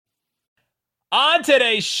On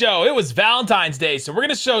today's show, it was Valentine's Day, so we're going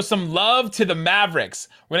to show some love to the Mavericks.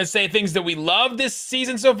 We're going to say things that we love this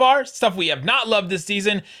season so far, stuff we have not loved this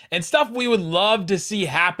season, and stuff we would love to see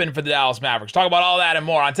happen for the Dallas Mavericks. Talk about all that and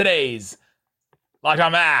more on today's Locked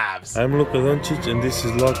On Mavs. I'm Luka Doncic, and this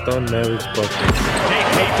is Locked On Mavericks podcast.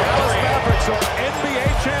 The Dallas Mavericks are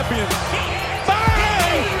NBA champions.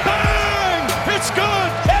 Bang! Bang! It's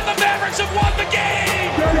good! And the Mavericks have won the game!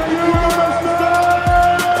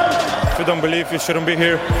 If you don't believe, you shouldn't be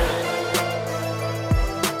here.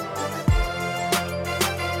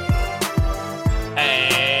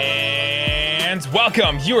 And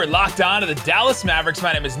welcome. You are locked on to the Dallas Mavericks.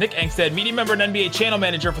 My name is Nick Engstead, media member and NBA channel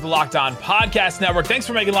manager for the Locked On Podcast Network. Thanks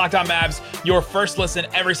for making Locked On Mavs your first listen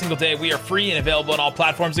every single day. We are free and available on all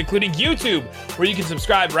platforms, including YouTube, where you can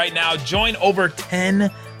subscribe right now. Join over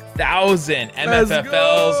 10,000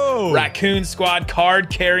 MFFL's Raccoon Squad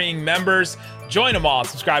card-carrying members. Join them all.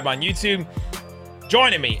 Subscribe on YouTube.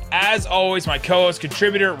 Joining me, as always, my co-host,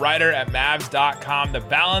 contributor, writer at Mavs.com, the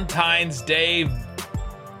Valentine's Day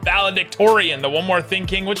valedictorian, the One More Thing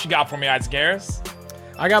King. What you got for me, Isaac Harris?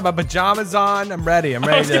 I got my pajamas on. I'm ready. I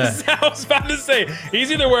was about to say,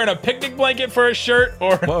 he's either wearing a picnic blanket for a shirt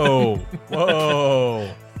or... Whoa.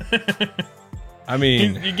 I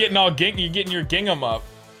mean... You're getting your gingham up.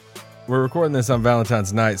 We're recording this on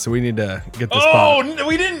Valentine's night, so we need to get this pod. Oh,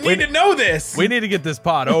 we didn't need to know this. We need to get this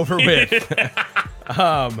pod over with.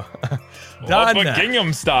 Done.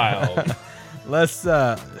 Gingham style. Let's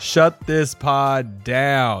shut this pod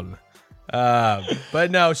down. But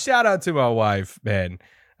no, shout out to my wife, man.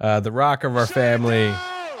 The rock of our family.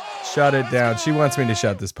 Shut it down. She wants me to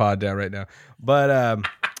shut this pod down right now. But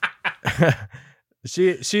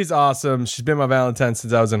she's awesome. She's been my Valentine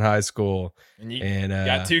since I was in high school. And you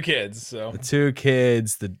got two kids, so two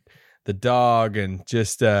kids, the dog, and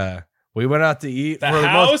just we went out to eat.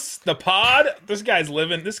 The pod. This guy's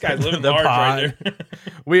living large right there.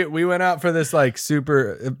 we went out for this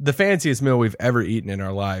the fanciest meal we've ever eaten in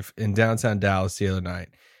our life in downtown Dallas the other night.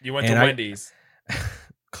 You went to Wendy's.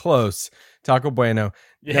 Close. Taco Bueno.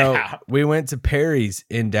 Yeah. No, we went to Perry's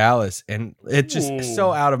in Dallas, and it's just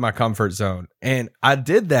so out of my comfort zone. And I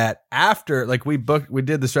did that after, we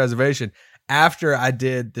did this reservation after I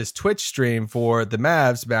did this Twitch stream for the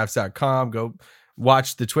Mavs, Mavs.com. Go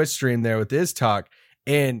watch the Twitch stream there with Iz Talk.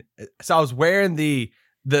 And so I was wearing the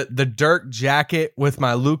Dirk jacket with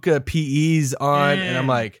my Luka PEs on, and I'm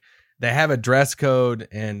like, they have a dress code,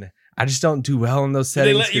 and I just don't do well in those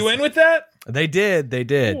settings. Did they let you in with that? They did.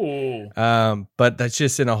 Ooh. But that's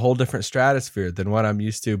just in a whole different stratosphere than what I'm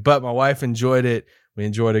used to. But my wife enjoyed it. We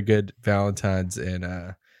enjoyed a good Valentine's,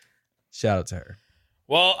 and shout out to her.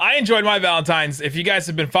 Well, I enjoyed my Valentine's. If you guys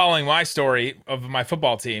have been following my story of my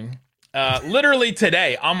football team, literally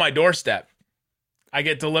today on my doorstep, I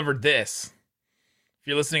get delivered this. If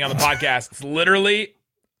you're listening on the podcast, it's literally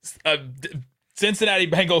a Cincinnati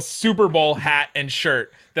Bengals Super Bowl hat and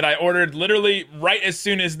shirt that I ordered literally right as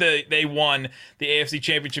soon as they won the AFC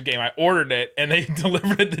Championship game. I ordered it, and they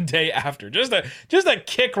delivered it the day after. Just a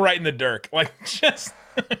kick right in the dirt. Just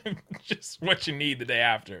what you need the day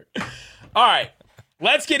after. All right,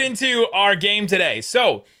 let's get into our game today.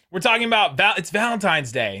 So we're talking about, it's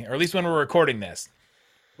Valentine's Day, or at least when we're recording this.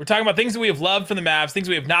 We're talking about things that we have loved from the Mavs, things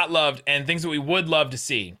we have not loved, and things that we would love to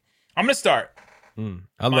see. I'm going to start.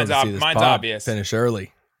 I'd love to see this pod obvious. Finish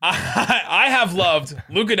early. I have loved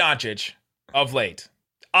Luka Doncic of late.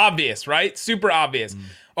 Obvious, right? Super obvious.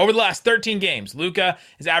 Over the last 13 games, Luka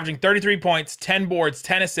is averaging 33 points, 10 boards,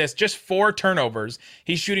 10 assists, just 4 turnovers.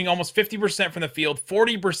 He's shooting almost 50% from the field,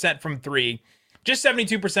 40% from three, just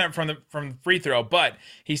 72% from free throw, but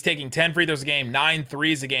he's taking 10 free throws a game, 9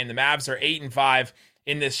 threes a game. The Mavs are 8-5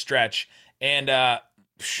 in this stretch, and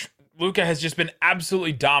Luka has just been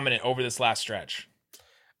absolutely dominant over this last stretch.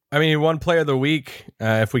 I mean, one player of the week,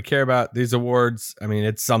 if we care about these awards, I mean,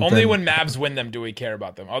 it's something. Only when Mavs win them do we care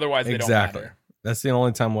about them. Otherwise, they don't matter. That's the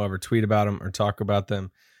only time we'll ever tweet about them or talk about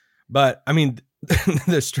them. But, I mean,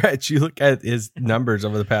 the stretch, you look at his numbers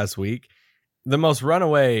over the past week, the most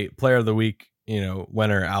runaway player of the week,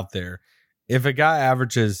 winner out there. If a guy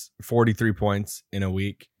averages 43 points in a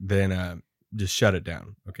week, then just shut it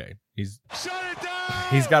down. Okay. He's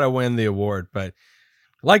got to win the award. But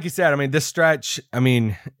like you said, I mean, this stretch, I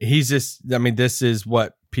mean, this is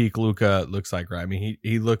what peak Luka looks like, right? I mean,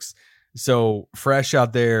 he looks so fresh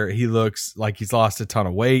out there. He looks like he's lost a ton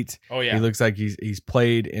of weight. Oh, yeah. He looks like he's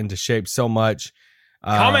played into shape so much.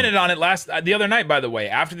 Commented on it the other night, by the way.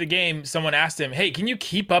 After the game, someone asked him, hey, can you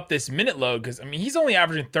keep up this minute load? Because, I mean, he's only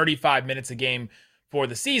averaging 35 minutes a game for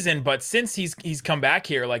the season, but since he's come back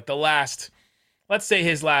here, the last, let's say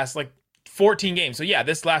his last, 14 games. So yeah,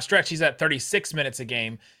 this last stretch, he's at 36 minutes a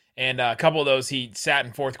game. And a couple of those he sat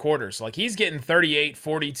in fourth quarter. So like he's getting 38,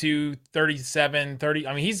 42, 37, 30.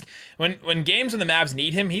 I mean, he's when games when the Mavs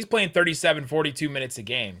need him, he's playing 37, 42 minutes a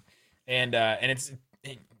game. And it's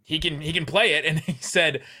he can play it. And he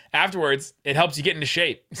said afterwards, it helps you get into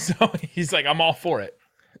shape. So he's like, I'm all for it.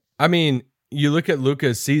 I mean, you look at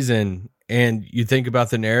Luka's season and you think about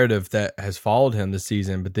the narrative that has followed him this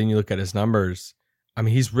season, but then you look at his numbers. I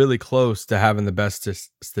mean, he's really close to having the best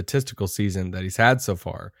statistical season that he's had so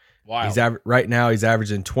far. Wow. Right now, he's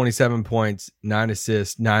averaging 27 points, 9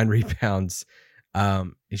 assists, 9 rebounds.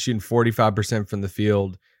 He's shooting 45% from the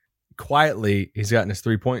field. Quietly, he's gotten his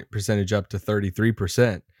 3-point percentage up to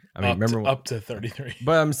 33%. I mean, up to 33.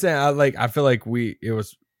 But I'm saying, I feel like it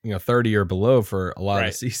was 30 or below for a lot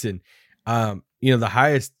of the season. The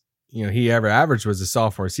highest he ever averaged was a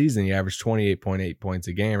sophomore season. He averaged 28.8 points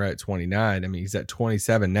a game, right at 29. I mean, he's at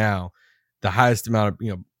 27 now. The highest amount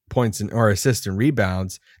of points or assists and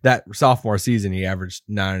rebounds. That sophomore season, he averaged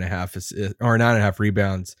 9.5 assists or 9.5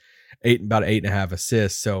 rebounds, about 8.5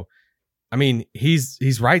 assists. So, I mean,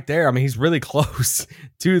 he's right there. I mean, he's really close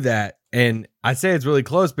to that. And I say it's really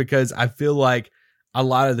close because I feel like a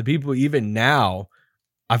lot of the people, even now,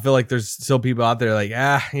 I feel like there's still people out there like,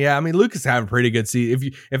 yeah. I mean, Luka's having a pretty good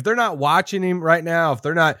season. If they're not watching him right now, if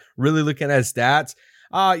they're not really looking at his stats,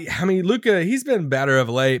 I mean, Luka, he's been better of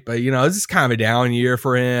late, but this is kind of a down year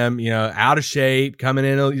for him. Out of shape coming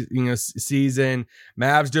in, season.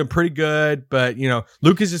 Mavs doing pretty good, but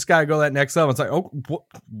Luka's just got to go that next level. It's like,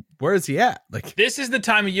 where is he at? Like, this is the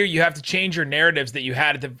time of year you have to change your narratives that you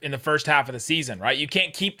had in the first half of the season, right? You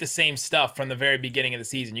can't keep the same stuff from the very beginning of the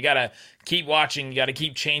season. You got to keep watching. You got to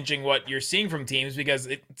keep changing what you're seeing from teams because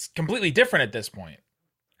it's completely different at this point.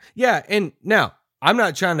 Yeah, and now, I'm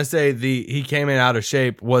not trying to say he came in out of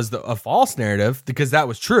shape was a false narrative because that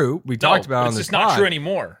was true. We talked about it on this pod. It's just not true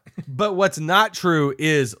anymore. But what's not true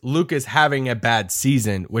is Luka's having a bad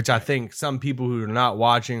season, which I think some people who are not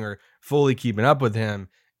watching or fully keeping up with him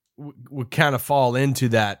would kind of fall into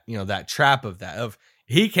that, that trap of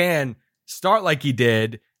he can start like he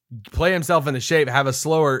did, play himself into shape, have a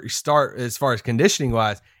slower start as far as conditioning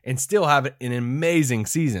wise, and still have an amazing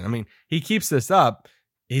season. I mean, he keeps this up.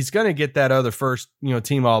 He's going to get that other first,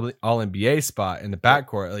 team all NBA spot in the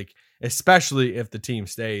backcourt, like especially if the team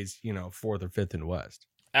stays, 4th or 5th in the West.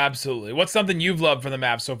 Absolutely. What's something you've loved from the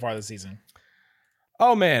Mavs so far this season?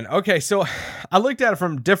 Oh man. Okay. So I looked at it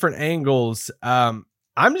from different angles. I'll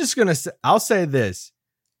say this: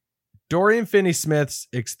 Dorian Finney-Smith's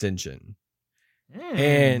extension.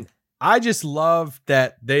 And I just love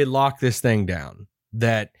that they locked this thing down,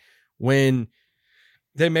 that when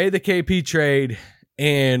they made the KP trade,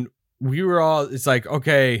 and we were all, it's like,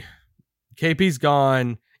 okay, KP's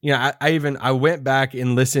gone. I went back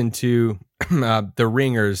and listened to the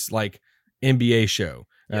Ringers like NBA show,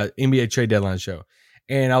 NBA trade deadline show.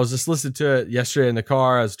 And I was just listening to it yesterday in the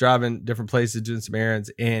car. I was driving different places, doing some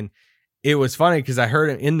errands. And it was funny because I heard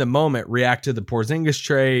him in the moment react to the Porzingis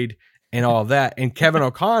trade and all of that. And Kevin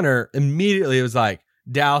O'Connor immediately was like,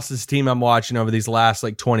 Dallas's team I'm watching over these last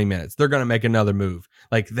 20 minutes, they're going to make another move.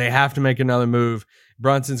 Like they have to make another move.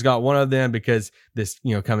 Brunson's got one of them because this,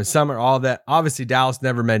 coming summer, all that. Obviously, Dallas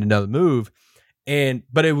never made another move.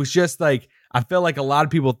 But it was just like, I feel like a lot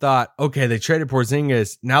of people thought, okay, they traded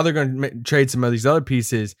Porzingis. Now they're going to trade some of these other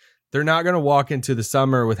pieces. They're not going to walk into the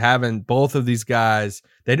summer with having both of these guys.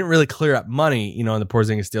 They didn't really clear up money, in the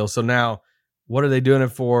Porzingis deal. So now what are they doing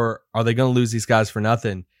it for? Are they going to lose these guys for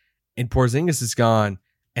nothing? And Porzingis is gone,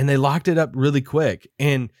 and they locked it up really quick.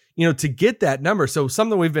 And, to get that number, so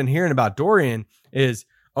something we've been hearing about Dorian is,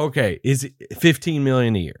 okay, is it $15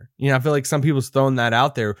 million a year? I feel like some people's throwing that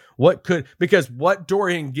out there. Because what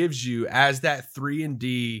Dorian gives you as that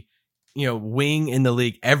 3-and-D, wing in the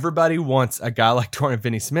league, everybody wants a guy like Dorian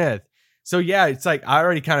Finney-Smith. So yeah, it's like I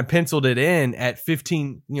already kind of penciled it in at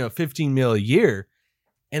 15 mil a year.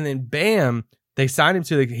 And then bam, they signed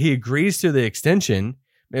him he agrees to the extension,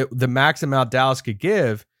 the max amount Dallas could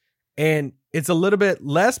give. And it's a little bit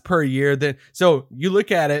less per year than, so you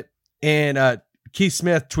look at it, and Keith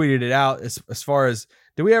Smith tweeted it out as far as,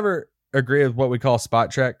 do we ever agree with what we call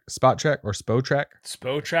spot track or SPO track?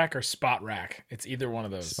 SPO track or spot rack. It's either one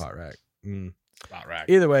of those. Spot rack. Spot rack.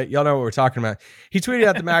 Either way, y'all know what we're talking about. He tweeted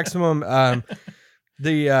out the maximum,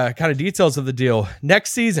 the kind of details of the deal.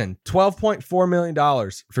 Next season, $12.4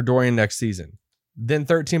 million for Dorian next season. Then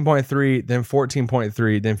 13.3, then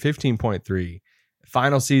 14.3, then 15.3.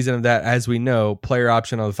 Final season of that, as we know, player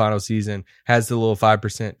option on the final season has the little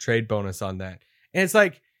 5% trade bonus on that. And it's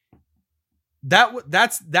like,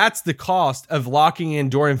 that's the cost of locking in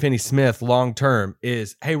Dorian Finney-Smith long term.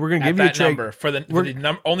 Is hey, we're going to give you a trade number for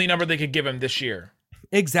the only number they could give him this year.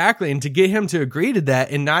 Exactly. And to get him to agree to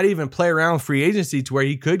that and not even play around with free agency to where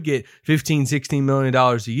he could get $15-16 million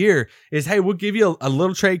a year is, hey, we'll give you a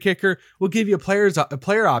little trade kicker. We'll give you a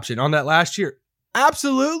player option on that last year.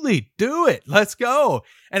 Absolutely. Do it. Let's go.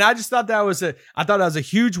 And I just thought that was a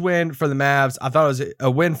huge win for the Mavs. I thought it was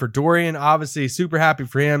a win for Dorian. Obviously, super happy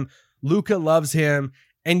for him. Luka loves him.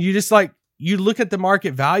 And you just you look at the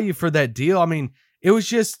market value for that deal. I mean, it was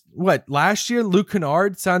just last year, Luke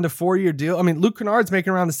Kennard signed a 4-year deal. I mean, Luke Kennard's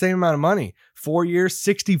making around the same amount of money. 4 years,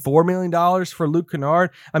 $64 million for Luke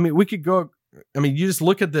Kennard. I mean, we could go, you just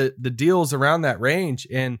look at the deals around that range.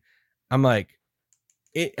 And I'm like,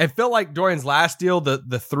 it felt like Dorian's last deal,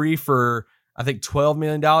 the 3 for, I think $12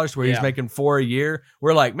 million where he's making 4 a year.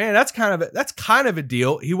 We're like, man, that's kind of a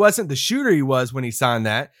deal. He wasn't the shooter he was when he signed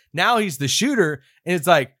that. Now he's the shooter. And it's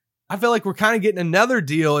like, I feel like we're kind of getting another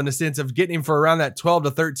deal in the sense of getting him for around that $12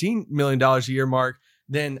 to $13 million a year mark.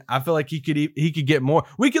 Then I feel like he could get more.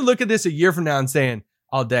 We could look at this a year from now and saying,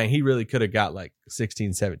 oh, dang, he really could have got like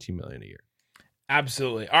 16, 17 million a year.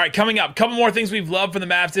 Absolutely. All right, coming up, a couple more things we've loved from the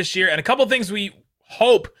Mavs this year and a couple things we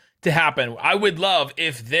hope to happen. I would love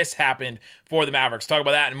if this happened for the Mavericks. Talk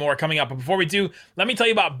about that and more coming up. But before we do, let me tell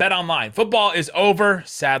you about BetOnline. Football is over,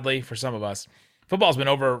 sadly, for some of us. Football's been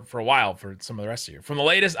over for a while for some of the rest of you. From the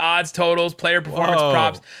latest odds, totals, player performance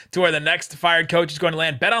props, to where the next fired coach is going to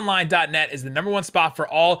land, BetOnline.net is the #1 spot for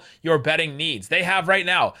all your betting needs. They have right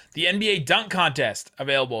now the NBA dunk contest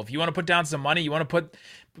available. If you want to put down some money, you want to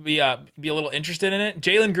be a little interested in it.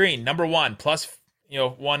 Jalen Green, #1, plus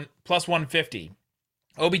 150.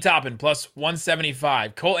 Obi Toppin, plus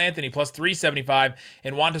 175. Cole Anthony, plus 375.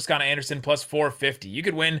 And Juan Toscano Anderson, plus 450. You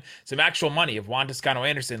could win some actual money if Juan Toscano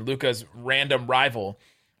Anderson, Luka's random rival,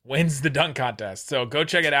 wins the dunk contest. So go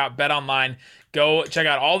check it out. BetOnline. Go check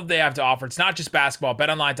out all that they have to offer. It's not just basketball.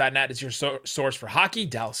 BetOnline.net is your source for hockey,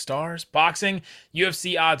 Dallas Stars, boxing,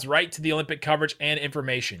 UFC odds, right to the Olympic coverage and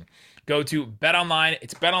information. Go to BetOnline.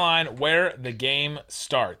 It's BetOnline where the game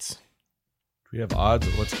starts. Do we have odds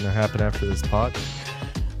of what's going to happen after this pod?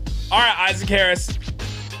 All right, Isaac Harris.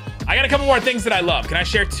 I got a couple more things that I love. Can I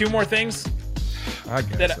share 2 more things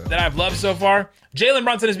that I've loved so far? Jalen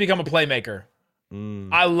Brunson has become a playmaker.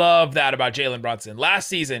 I love that about Jalen Brunson. Last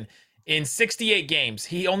season, in 68 games,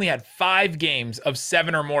 he only had 5 games of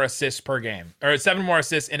 7 or more assists per game, or 7 more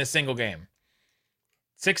assists in a single game.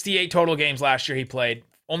 68 total games last year he played.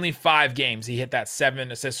 Only 5 games he hit that 7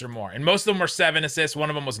 assists or more. And most of them were 7 assists. One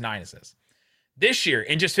of them was 9 assists. This year,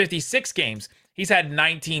 in just 56 games, he's had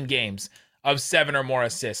 19 games of 7 or more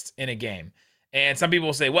assists in a game. And some people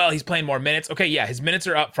will say, well, he's playing more minutes. Okay, yeah, his minutes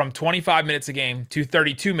are up from 25 minutes a game to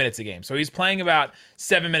 32 minutes a game. So he's playing about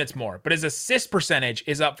 7 minutes more. But his assist percentage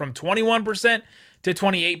is up from 21% to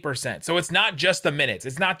 28%. So it's not just the minutes.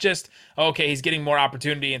 It's not just, okay, he's getting more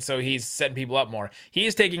opportunity and so he's setting people up more. He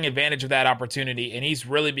is taking advantage of that opportunity, and he's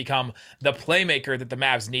really become the playmaker that the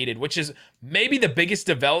Mavs needed, which is maybe the biggest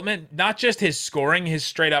development, not just his scoring, his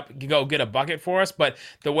straight up go get a bucket for us, but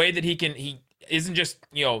the way that he isn't just,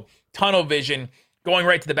 tunnel vision, going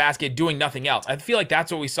right to the basket, doing nothing else. I feel like that's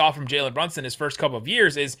what we saw from Jalen Brunson his first couple of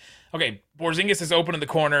years is, okay, Porzingis is open in the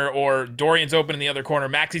corner, or Dorian's open in the other corner,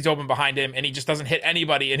 Maxi's open behind him, and he just doesn't hit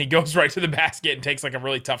anybody, and he goes right to the basket and takes like a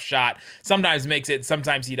really tough shot. Sometimes makes it,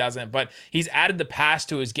 sometimes he doesn't, but he's added the pass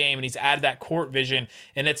to his game, and he's added that court vision,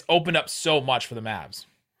 and it's opened up so much for the Mavs.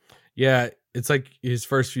 Yeah, it's like his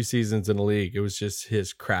first few seasons in the league, it was just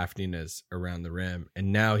his craftiness around the rim,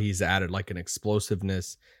 and now he's added like an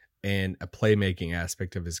explosiveness and a playmaking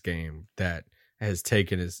aspect of his game that has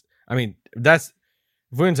taken his, that's,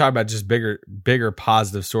 if we're going to talk about just bigger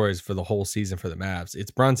positive stories for the whole season for the Mavs,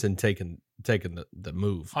 it's Brunson taking the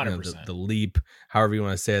move, 100%. The leap, however you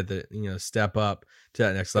want to say it, the step up to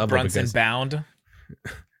that next level. Brunson bound.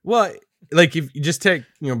 Well, like if you just take,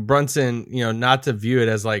 Brunson, not to view it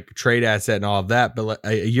as like trade asset and all of that, but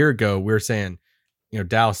a year ago we were saying,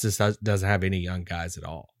 Dallas just doesn't have any young guys at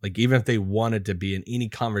all. Like, even if they wanted to be in any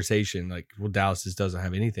conversation, Dallas just doesn't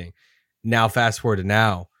have anything. Now, fast forward to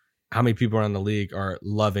now, how many people around the league are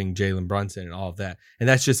loving Jalen Brunson and all of that? And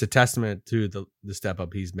that's just a testament to the step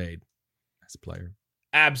up he's made as a player.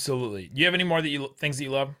 Absolutely. Do you have any more things that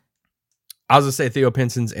you love? I was going to say Theo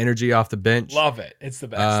Pinson's energy off the bench. Love it. It's the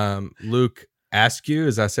best. Luke Askew,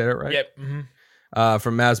 is I said it right? Yep. Mm-hmm.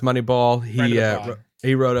 From Mavs Moneyball.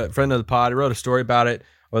 He wrote a friend of the pod. He wrote a story about it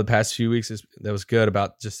over the past few weeks. That was good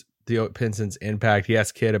about just Theo Pinson's impact. He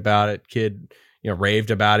asked Kid about it. Kid, raved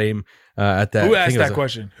about him at that. Who asked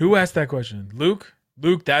that question? Luke?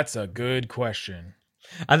 Luke, that's a good question.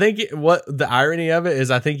 I think what the irony of it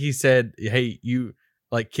is, I think he said, "Hey, you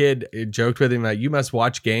kid," joked with him like, "You must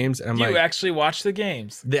watch games." And I'm You like, actually watch the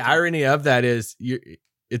games. the irony of that is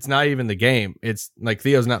it's not even the game. It's like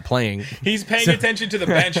Theo's not playing. He's paying attention to the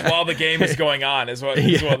bench while the game is going on. Is what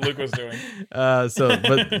Luke was doing. But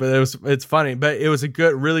it's funny. But it was a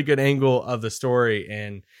really good angle of the story,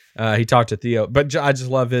 and he talked to Theo. But I just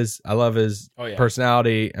love his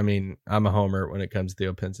personality. I mean, I'm a homer when it comes to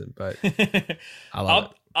Theo Pinson, but I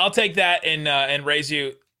love it. I'll take that and raise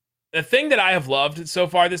you. The thing that I have loved so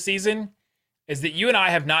far this season is that you and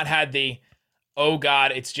I have not had the "oh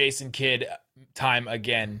God, it's Jason Kidd time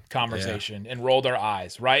again" conversation and rolled our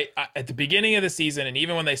eyes, right? At the beginning of the season, and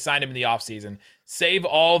even when they signed him in the offseason, save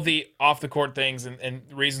all the off the court things and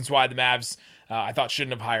reasons why the Mavs I thought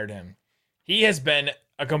shouldn't have hired him. He has been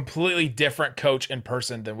a completely different coach in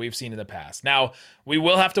person than we've seen in the past. Now, we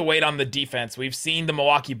will have to wait on the defense. We've seen the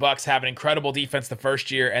Milwaukee Bucks have an incredible defense the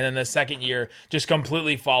first year, and then the second year just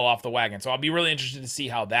completely fall off the wagon. So I'll be really interested to see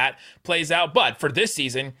how that plays out. But for this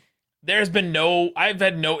season, I've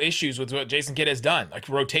had no issues with what Jason Kidd has done. Like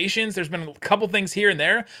rotations, there's been a couple things here and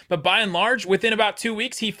there, but by and large, within about 2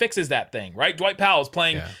 weeks, he fixes that thing, right? Dwight Powell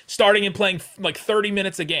is starting and playing like 30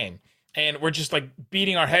 minutes a game. And we're just like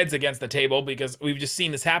beating our heads against the table because we've just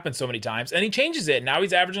seen this happen so many times. And he changes it. Now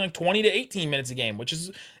he's averaging like 20 to 18 minutes a game, which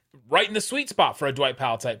is right in the sweet spot for a Dwight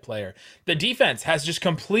Powell type player. The defense has just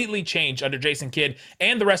completely changed under Jason Kidd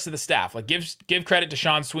and the rest of the staff. Like give credit to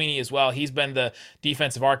Sean Sweeney as well. He's been the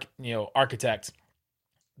defensive architect.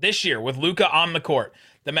 This year with Luka on the court,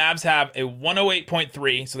 the Mavs have a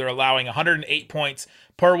 108.3, so they're allowing 108 points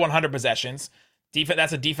per 100 possessions.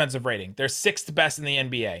 That's a defensive rating. They're sixth best in the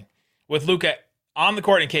NBA. With Luka on the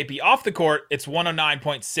court and KP off the court, it's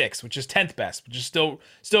 109.6, which is 10th best, which is still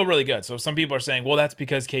really good. So some people are saying, well, that's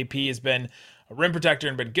because KP has been a rim protector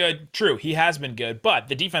and been good. True, he has been good, but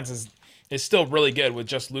the defense is still really good with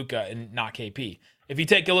just Luka and not KP. If you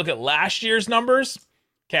take a look at last year's numbers,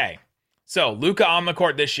 okay, so Luka on the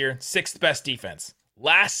court this year, sixth best defense.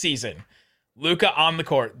 Last season, Luka on the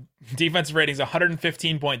court, defensive ratings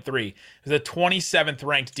 115.3. It was a 27th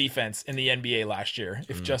ranked defense in the NBA last year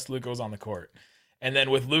if just Luka was on the court. And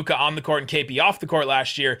then with Luka on the court and KP off the court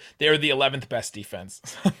last year, they were the 11th best defense.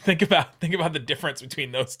 think about the difference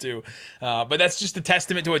between those two. But that's just a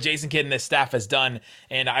testament to what Jason Kidd and this staff has done.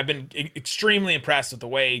 And I've been extremely impressed with the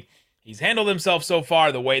way he's handled himself so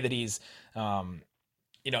far, the way that he's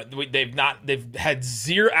they've had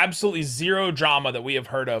absolutely zero drama that we have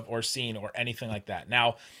heard of or seen or anything like that.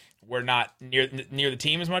 Now, we're not near the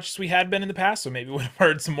team as much as we had been in the past, so maybe we would have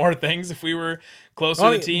heard some more things if we were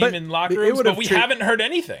closer to the team in locker rooms, but we haven't heard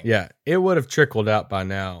anything. Yeah, it would have trickled out by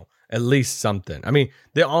now, at least something. I mean,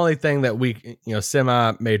 the only thing that we,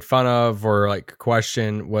 semi made fun of or like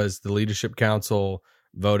question was the leadership council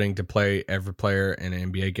voting to play every player in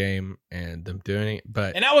an NBA game and them doing it.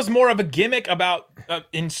 And that was more of a gimmick about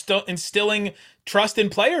instilling trust in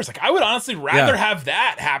players. Like, I would honestly rather have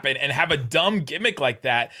that happen and have a dumb gimmick like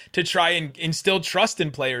that to try and instill trust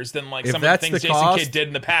in players than like some of the things Jason Kidd did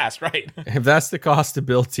in the past, right? If that's the cost to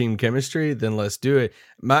build team chemistry, then let's do it.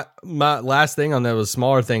 My last thing on that was a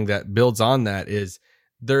smaller thing that builds on that is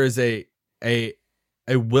there is a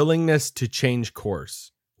willingness to change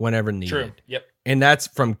course whenever needed. True. Yep. And that's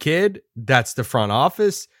from Kidd. That's the front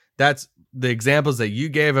office. That's the examples that you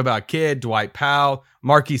gave about Kidd, Dwight Powell,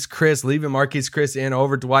 Marquise Chris, leaving Marquise Chris in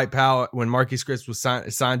over Dwight Powell when Marquise Chris was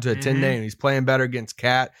signed to a 10-day and he's playing better against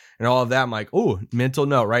Cat and all of that. I'm like, oh, mental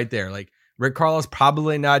note right there. Like Rick Carlisle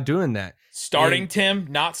probably not doing that. Starting Tim,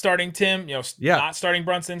 not starting Tim, not starting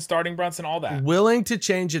Brunson, all that. Willing to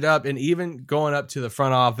change it up and even going up to the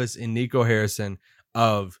front office in Nico Harrison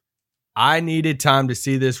of, I needed time to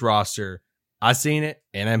see this roster. I seen it,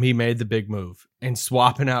 and he made the big move and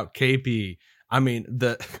swapping out KP. I mean,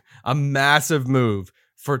 a massive move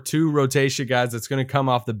for two rotation guys that's going to come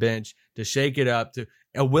off the bench to shake it up, to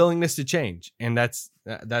a willingness to change, and that's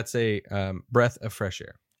a breath of fresh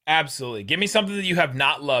air. Absolutely. Give me something that you have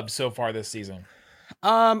not loved so far this season.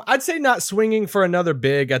 I'd say not swinging for another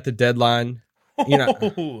big at the deadline.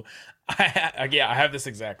 I have this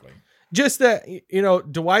exactly. Just that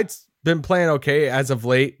Dwight's been playing okay as of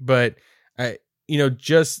late, but.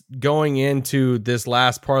 Just going into this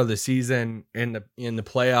last part of the season in the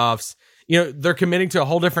playoffs, they're committing to a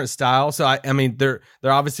whole different style. So I mean, they're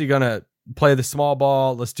obviously going to play the small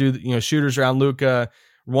ball. Let's do shooters around Luka,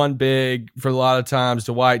 one big for a lot of times.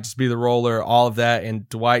 Dwight just be the roller, all of that, and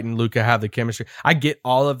Dwight and Luka have the chemistry. I get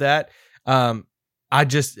all of that.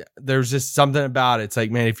 there's just something about it. It's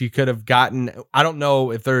like, man, if you could have gotten, I don't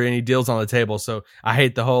know if there are any deals on the table. So I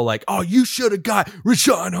hate the whole like, oh, you should have got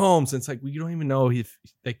Rashawn Holmes. And it's like, well, you don't even know if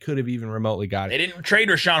they could have even remotely got They it. didn't trade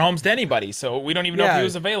Rashawn Holmes to anybody, so we don't even know if he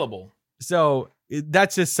was available. So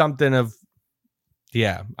that's just something of,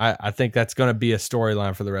 I think that's going to be a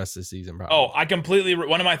storyline for the rest of the season. Probably. Oh, I completely.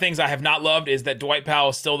 One of my things I have not loved is that Dwight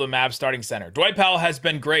Powell is still the Mavs starting center. Dwight Powell has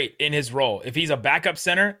been great in his role. If he's a backup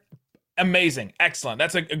center, amazing, excellent.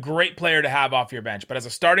 That's a great player to have off your bench. But as a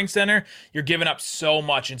starting center, you're giving up so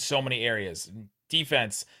much in so many areas: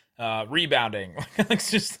 defense, rebounding, it's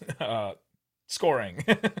just scoring,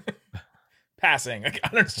 passing.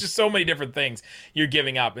 There's just so many different things you're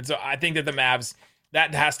giving up. And so I think that the Mavs,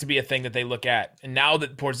 that has to be a thing that they look at. And now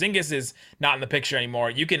that Porzingis is not in the picture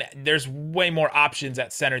anymore, there's way more options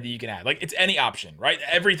at center that you can add. Like, it's any option, right?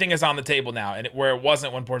 Everything is on the table now, and where it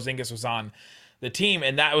wasn't when Porzingis was on the team.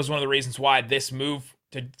 And that was one of the reasons why this move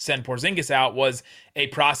to send Porzingis out was a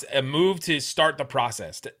move to start the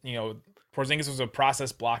process. Porzingis was a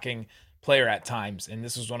process blocking player at times, and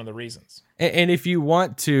this was one of the reasons. And if you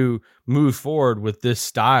want to move forward with this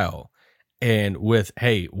style and with,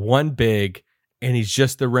 hey, one big, and he's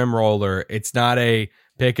just the rim roller. It's not a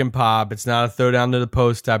pick and pop. It's not a throw down to the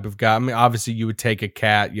post type of guy. I mean, obviously you would take a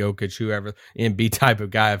Cat, Jokic, whoever, Embiid type of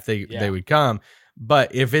guy if they would come.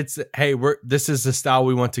 But if it's, hey, this is the style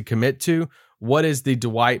we want to commit to, what is the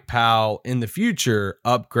Dwight Powell in the future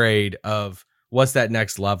upgrade of what's that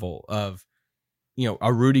next level of,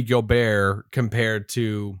 a Rudy Gobert compared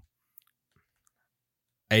to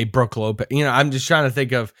a Brook Lopez? I'm just trying to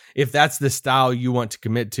think of if that's the style you want to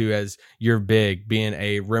commit to as your big, being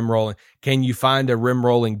a rim rolling. Can you find a rim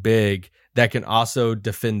rolling big that can also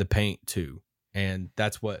defend the paint too? And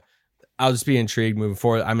that's what I'll just be intrigued moving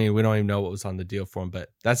forward. I mean, we don't even know what was on the deal for him, but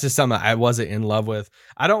that's just something I wasn't in love with.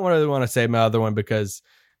 I don't really want to say my other one because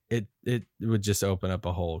it would just open up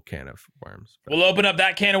a whole can of worms. We'll open up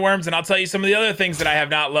that can of worms, and I'll tell you some of the other things that I have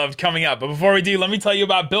not loved coming up. But before we do, let me tell you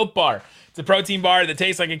about Built Bar. It's a protein bar that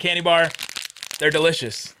tastes like a candy bar. They're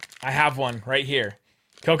delicious. I have one right here.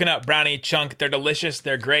 Coconut brownie chunk. They're delicious.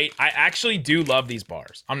 They're great. I actually do love these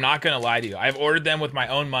bars. I'm not going to lie to you. I've ordered them with my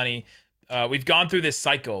own money. We've gone through this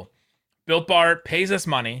cycle. Built Bar pays us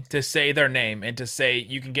money to say their name and to say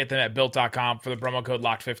you can get them at built.com for the promo code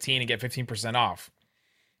LOCKED15 and get 15% off.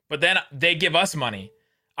 But then they give us money.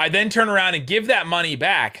 I then turn around and give that money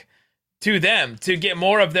back to them to get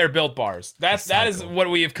more of their Built Bars. That is what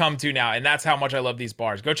we have come to now, and that's how much I love these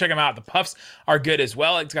bars. Go check them out. The puffs are good as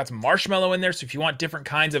well. It's got some marshmallow in there, so if you want different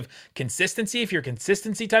kinds of consistency, if you're a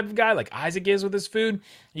consistency type of guy like Isaac is with his food,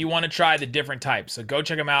 you want to try the different types. So go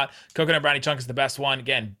check them out. Coconut Brownie Chunk is the best one.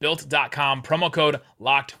 Again, built.com, promo code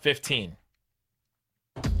LOCKED15.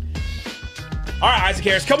 All right, Isaac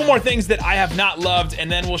Harris, a couple more things that I have not loved,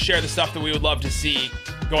 and then we'll share the stuff that we would love to see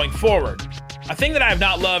going forward. A thing that I have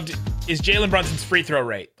not loved is Jalen Brunson's free throw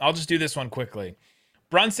rate. I'll just do this one quickly.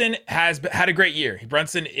 Brunson has had a great year.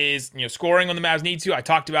 Brunson is scoring when the Mavs need to. I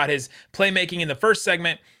talked about his playmaking in the first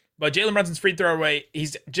segment, but Jalen Brunson's free throw rate,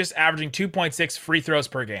 he's just averaging 2.6 free throws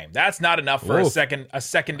per game. That's not enough for a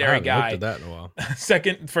secondary guy. I haven't looked at that in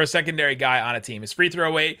a while. For a secondary guy on a team. His free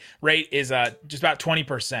throw rate is just about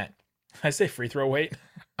 20%. I say free throw weight.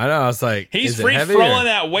 I know. I was like, he's free throwing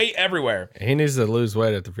that weight everywhere. He needs to lose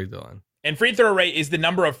weight at the free throw line. And free throw rate is the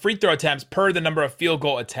number of free throw attempts per the number of field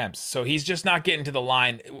goal attempts. So he's just not getting to the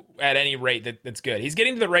line at any rate that's good. He's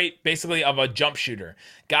getting to the rate basically of a jump shooter.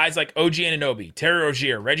 Guys like OG Anunoby, Terry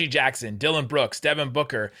Rozier, Reggie Jackson, Dylan Brooks, Devin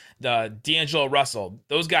Booker, D'Angelo Russell.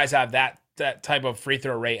 Those guys have that type of free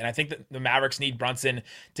throw rate. And I think that the Mavericks need Brunson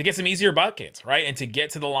to get some easier buckets, right? And to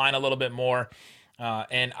get to the line a little bit more.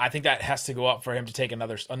 And I think that has to go up for him to take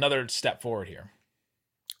another step forward here.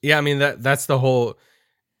 Yeah, I mean that's the whole.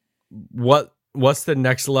 What's the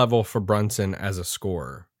next level for Brunson as a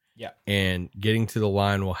scorer? Yeah, and getting to the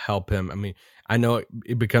line will help him. I mean, I know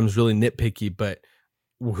it becomes really nitpicky, but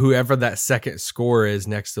whoever that second scorer is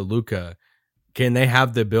next to Luka, can they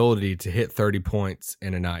have the ability to hit 30 points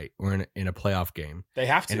in a night or in a playoff game? They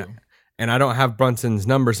have to. And I don't have Brunson's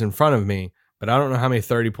numbers in front of me. But I don't know how many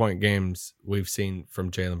 30-point games we've seen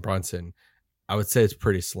from Jalen Brunson. I would say it's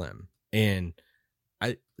pretty slim. And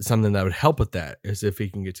something that would help with that is if he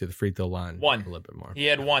can get to the free throw line a little bit more. He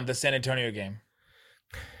had one, the San Antonio game.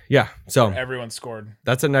 Yeah, so everyone scored.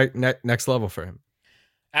 That's a next level for him.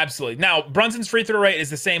 Absolutely. Now, Brunson's free throw rate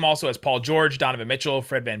is the same also as Paul George, Donovan Mitchell,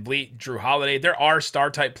 Fred VanVleet, Drew Holiday. There are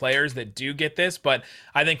star-type players that do get this, but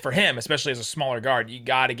I think for him, especially as a smaller guard, you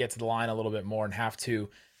got to get to the line a little bit more and have to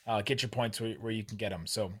get your points where you can get them.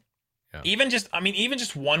 So even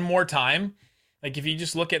just one more time, Like if you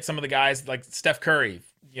just look at some of the guys like Steph Curry,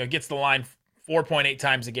 gets the line 4.8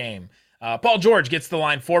 times a game. Paul George gets the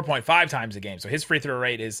line 4.5 times a game. So his free throw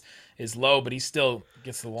rate is low, but he still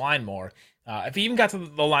gets to the line more. If he even got to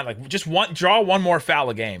the line, like just draw one more foul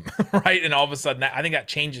a game, right? And all of a sudden, I think that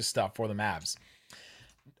changes stuff for the Mavs.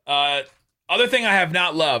 Other thing I have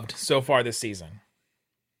not loved so far this season.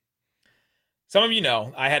 Some of you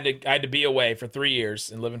know I had to be away for 3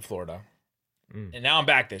 years and live in Florida. And now I'm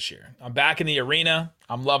back this year. I'm back in the arena.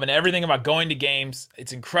 I'm loving everything about going to games.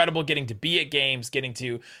 It's incredible getting to be at games, getting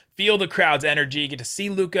to feel the crowd's energy, get to see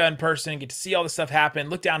Luka in person, get to see all this stuff happen,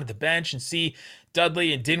 look down at the bench and see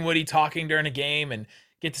Dudley and Dinwiddie talking during a game and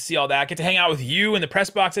get to see all that. Get to hang out with you in the press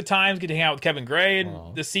box at times, get to hang out with Kevin Gray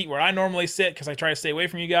in the seat where I normally sit because I try to stay away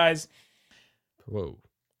from you guys. Whoa.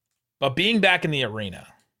 But being back in the arena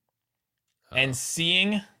and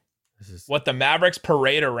seeing what the Mavericks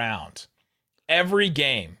parade around every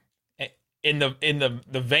game in the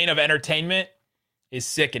vein of entertainment is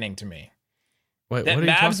sickening to me. Wait, that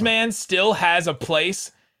Mavs man still has a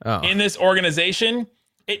place Oh. in this organization.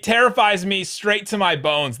 It terrifies me straight to my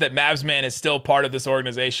bones that Mavs man is still part of this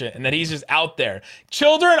organization and that he's just out there.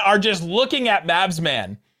 Children are just looking at Mavs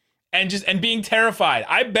man and being terrified.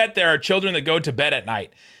 I bet there are children that go to bed at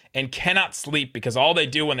night and cannot sleep because all they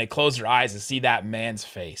do when they close their eyes is see that man's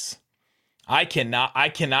face. I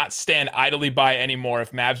cannot stand idly by anymore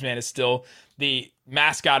if Mavs man is still the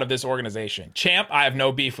mascot of this organization. Champ, I have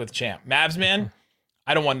no beef with Champ. Mavs man,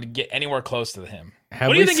 I don't want to get anywhere close to him.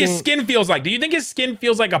 What do you think his skin feels like? Do you think his skin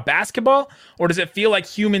feels like a basketball, or does it feel like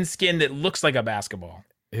human skin that looks like a basketball?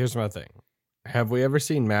 Here's my thing. Have we ever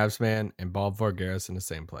seen Mavs man and Bob Vargas in the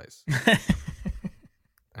same place?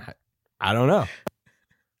 I don't know.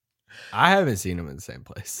 I haven't seen them in the same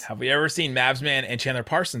place. Have we ever seen Mavs man and Chandler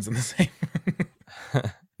Parsons in the same?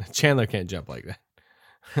 Chandler can't jump like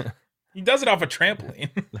that. He does it off a trampoline.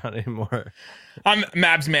 Not anymore.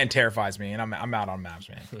 Mavs man terrifies me, and I'm out on Mavs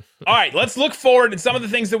man. All right, let's look forward to some of the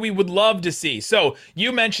things that we would love to see. So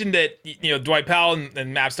you mentioned that Dwight Powell and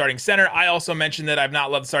Mavs starting center. I also mentioned that I've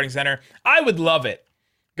not loved the starting center. I would love it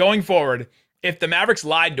going forward if the Mavericks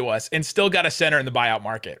lied to us and still got a center in the buyout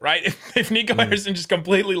market, right? If Nico Harrison just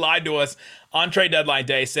completely lied to us on trade deadline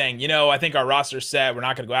day saying, I think our roster's set, we're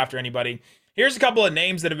not going to go after anybody. Here's a couple of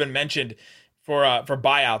names that have been mentioned for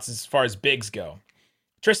buyouts as far as bigs go.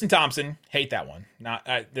 Tristan Thompson, hate that one. Not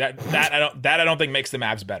I don't think makes the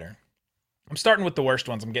Mavs better. I'm starting with the worst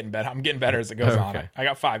ones. I'm getting better as it goes on. I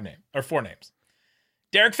got 4 names.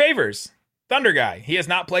 Derek Favors, Thunder guy. He has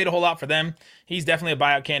not played a whole lot for them. He's definitely a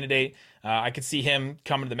buyout candidate. I could see him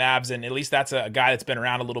coming to the Mavs, and at least that's a guy that's been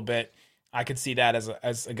around a little bit. I could see that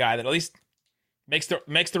as a guy that at least makes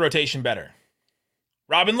the rotation better.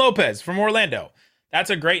 Robin Lopez from Orlando. That's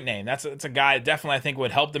a great name. That's a guy that definitely I think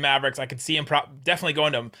would help the Mavericks. I could see him definitely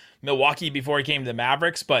going to Milwaukee before he came to the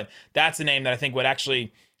Mavericks, but that's a name that I think would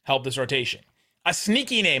actually help this rotation. A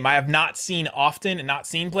sneaky name I have not seen often and not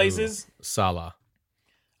seen places. Salah.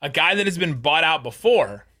 A guy that has been bought out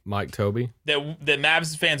before. Mike Toby. That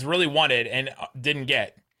Mavs fans really wanted and didn't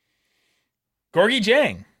get. Gorgui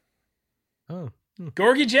Dieng. Oh.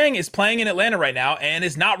 Gorgui Dieng is playing in Atlanta right now and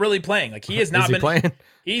is not really playing. Like he has not been playing.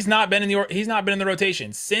 He's not been in the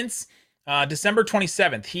rotation since December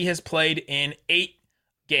 27th. He has played in 8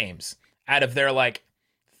 games out of their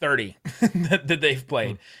 30 that they've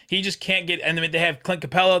played. He just can't get. And they have Clint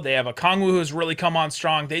Capella. They have a Kongwu who's really come on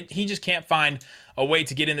strong. He just can't find a way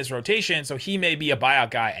to get in this rotation. So he may be a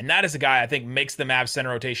buyout guy, and that is a guy I think makes the Mavs center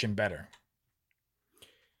rotation better.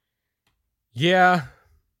 Yeah,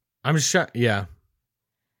 I'm sure. Yeah.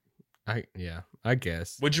 I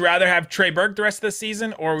guess. Would you rather have Trey Burke the rest of the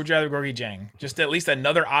season, or would you rather Gorgui Dieng? Just at least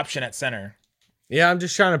another option at center. Yeah, I'm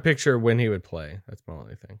just trying to picture when he would play. That's my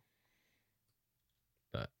only thing.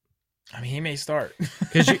 But I mean, he may start.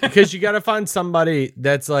 Because you got to find somebody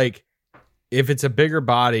that's if it's a bigger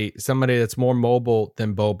body, somebody that's more mobile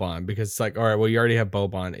than Boban. Because it's all right, well, you already have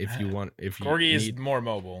Boban. If you Gorgui is more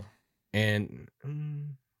mobile, and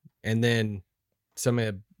then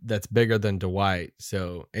somebody that's bigger than Dwight.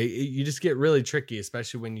 So you just get really tricky,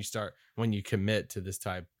 especially when you commit to this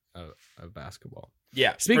type of basketball.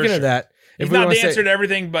 Yeah. Speaking of that, he's not the answer to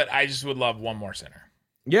everything, but I just would love one more center.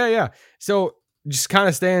 Yeah. So just kind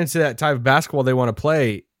of staying into that type of basketball they want to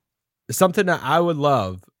play. Something that I would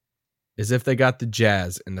love is if they got the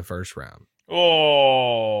Jazz in the first round.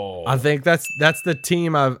 Oh, I think that's the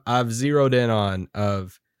team I've zeroed in on.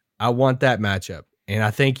 I want that matchup. And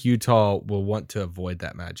I think Utah will want to avoid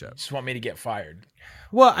that matchup. Just want me to get fired.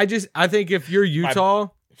 Well, I think if you're Utah,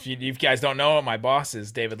 if you guys don't know, my boss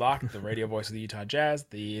is David Locke, the radio voice of the Utah Jazz.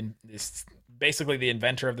 It's basically the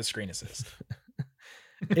inventor of the screen assist.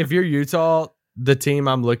 if you're Utah, the team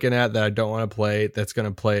I'm looking at that I don't want to play, that's going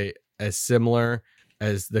to play as similar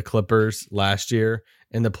as the Clippers last year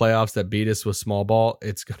in the playoffs that beat us with small ball,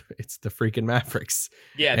 it's the freaking Mavericks.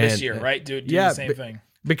 Yeah, this year, right, dude? Do the same thing.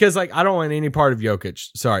 Because like I don't want any part of Jokic.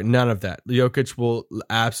 Sorry, none of that. Jokic will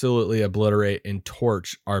absolutely obliterate and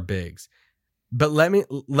torch our bigs. But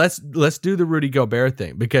let's do the Rudy Gobert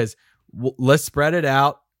thing, because let's spread it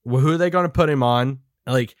out. Well, who are they going to put him on?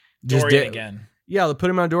 Like just Dorian again. Yeah, they'll put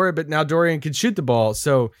him on Dorian, but now Dorian can shoot the ball.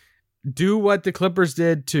 So do what the Clippers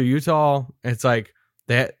did to Utah. It's like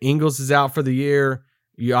that Ingles is out for the year.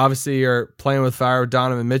 You obviously are playing with fire with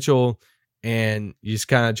Donovan Mitchell, and you just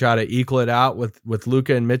kind of try to equal it out with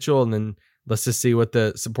Luka and Mitchell, and then let's just see what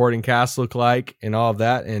the supporting cast look like and all of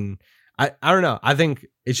that. And I don't know. I think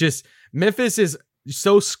it's just Memphis is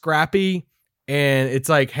so scrappy, and it's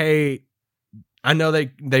like, hey, I know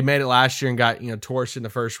they made it last year and got torched in the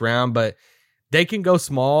first round, but they can go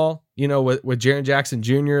small. With Jaren Jackson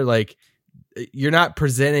Jr. Like you're not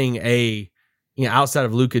presenting outside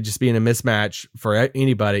of Luka just being a mismatch for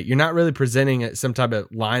anybody, you're not really presenting some type of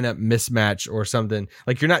lineup mismatch or something.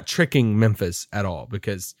 Like you're not tricking Memphis at all,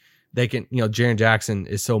 because they can, Jaren Jackson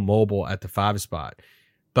is so mobile at the 5 spot.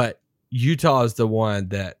 But Utah is the one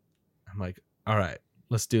that I'm like, all right,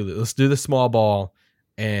 let's do this. Let's do the small ball.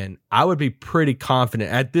 And I would be pretty confident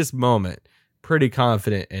at this moment,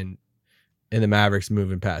 in the Mavericks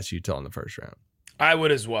moving past Utah in the first round. I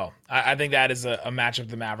would as well. I think that is a matchup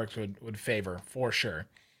the Mavericks would favor for sure.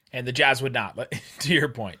 And the Jazz would not, to your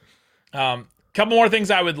point. Couple more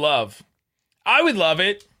things I would love. I would love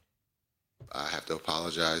it. I have to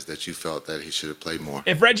apologize that you felt that he should have played more.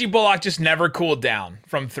 If Reggie Bullock just never cooled down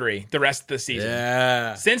from 3 the rest of the season.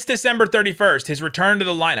 Yeah. Since December 31st, his return to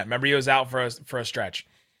the lineup. Remember, he was out for a stretch.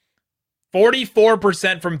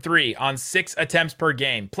 44% from 3 on 6 attempts per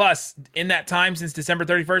game. Plus, in that time since December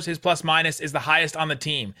 31st, his plus minus is the highest on the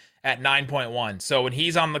team at 9.1. So when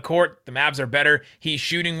he's on the court, the Mavs are better. He's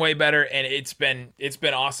shooting way better, and it's been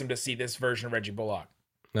awesome to see this version of Reggie Bullock.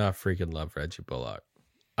 I freaking love Reggie Bullock.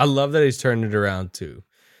 I love that he's turned it around too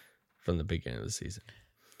from the beginning of the season.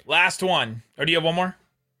 Last one. Or do you have one more?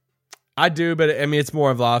 I do, but I mean, it's more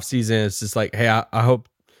of the off season. It's just like, hey, I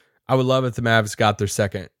would love if the Mavs got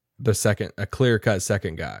a clear cut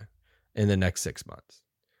second guy in the next 6 months.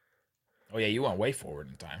 Oh yeah, you went way forward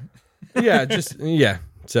in time. Yeah.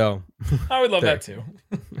 So I would love that too.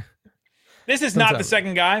 This is not the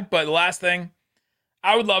second guy, but the last thing,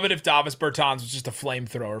 I would love it if Davis Bertans was just a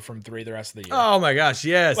flamethrower from 3 the rest of the year. Oh my gosh,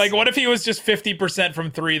 yes. Like, what if he was just 50% from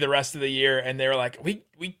 3 the rest of the year, and they were like, we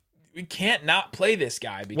can't not play this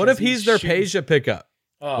guy. Because what if he's their Peja pickup?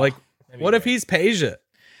 Oh, what if he's Peja?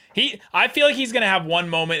 I feel like he's gonna have one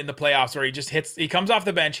moment in the playoffs where he comes off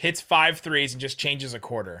the bench, hits 5 threes, and just changes a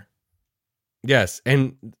quarter. Yes,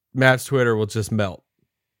 and Mavs Twitter will just melt.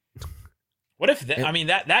 What if that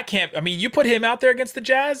can't? I mean, you put him out there against the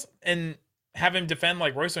Jazz and have him defend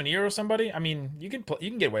like Royce O'Neal or somebody. I mean, you can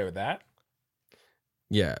get away with that.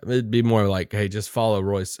 Yeah, it'd be more like, hey, just follow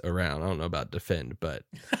Royce around. I don't know about defend, but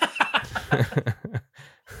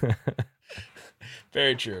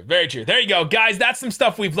Very true. Very true. There you go, guys. That's some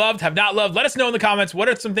stuff we've loved, have not loved. Let us know in the comments, what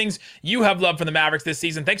are some things you have loved from the Mavericks this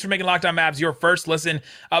season. Thanks for making Locked On Mavs your first listen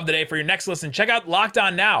of the day. For your next listen, check out Locked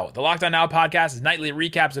On Now. The Locked On Now podcast is nightly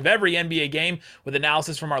recaps of every NBA game with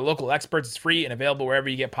analysis from our local experts. It's free and available wherever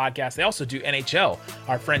you get podcasts. They also do NHL.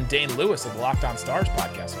 Our friend Dane Lewis of the Locked On Stars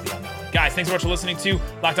podcast will be on that one. Guys, thanks so much for listening to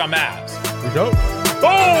Locked On Mavs. we go.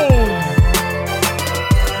 Boom!